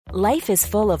Life is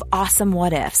full of awesome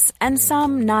what-ifs, and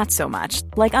some not so much,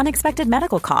 like unexpected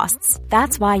medical costs.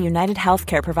 That's why United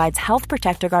Healthcare provides Health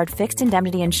Protector Guard fixed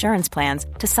indemnity insurance plans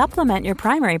to supplement your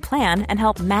primary plan and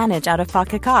help manage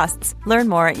out-of-pocket costs. Learn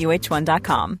more at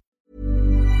uh1.com.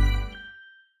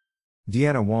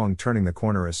 Deanna Wong turning the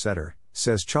corner as setter,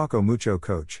 says Choco Mucho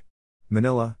coach.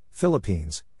 Manila,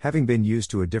 Philippines. Having been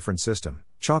used to a different system,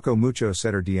 Choco Mucho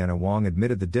setter Deanna Wong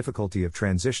admitted the difficulty of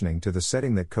transitioning to the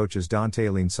setting that coaches Dante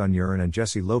Aline Sunyuran and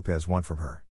Jesse Lopez want from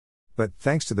her. But,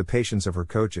 thanks to the patience of her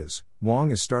coaches,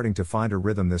 Wong is starting to find her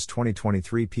rhythm this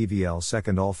 2023 PVL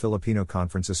Second All-Filipino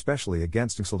Conference, especially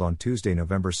against Isled on Tuesday,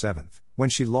 November 7, when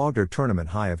she logged her tournament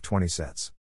high of 20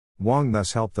 sets. Wong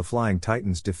thus helped the Flying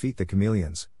Titans defeat the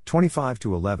Chameleons,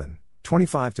 25-11,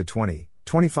 25-20,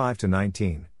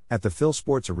 25-19, at the Phil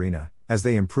Sports Arena, as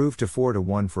they improved to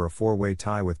 4-1 for a four-way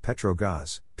tie with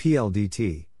Petrogas,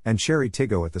 PLDT, and Cherry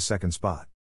Tigo at the second spot.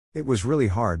 It was really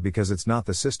hard because it's not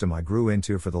the system I grew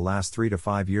into for the last 3 to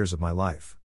 5 years of my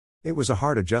life. It was a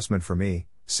hard adjustment for me,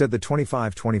 said the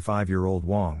 25-year-old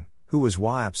Wong, who was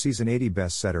WAP Season 80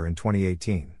 best setter in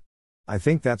 2018. I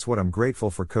think that's what I'm grateful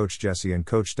for Coach Jesse and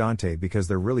Coach Dante, because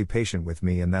they're really patient with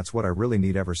me, and that's what I really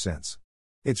need ever since.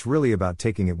 It's really about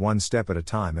taking it one step at a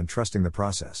time and trusting the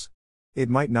process. It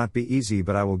might not be easy,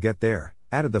 but I will get there,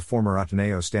 added the former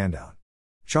Ateneo standout.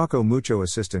 Choco Mucho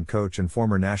assistant coach and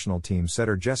former national team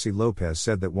setter Jesse Lopez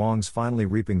said that Wong's finally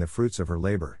reaping the fruits of her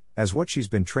labor, as what she's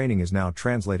been training is now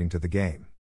translating to the game.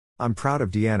 I'm proud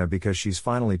of Deanna because she's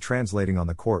finally translating on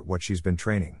the court what she's been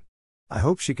training. I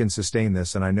hope she can sustain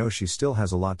this, and I know she still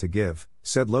has a lot to give,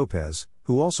 said Lopez,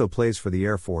 who also plays for the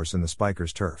Air Force in the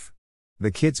Spikers turf. The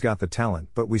kid's got the talent,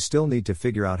 but we still need to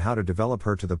figure out how to develop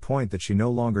her to the point that she no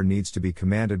longer needs to be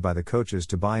commanded by the coaches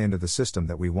to buy into the system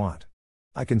that we want.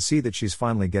 I can see that she's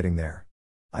finally getting there.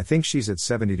 I think she's at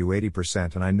 70 to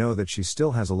 80%, and I know that she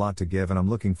still has a lot to give, and I'm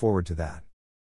looking forward to that.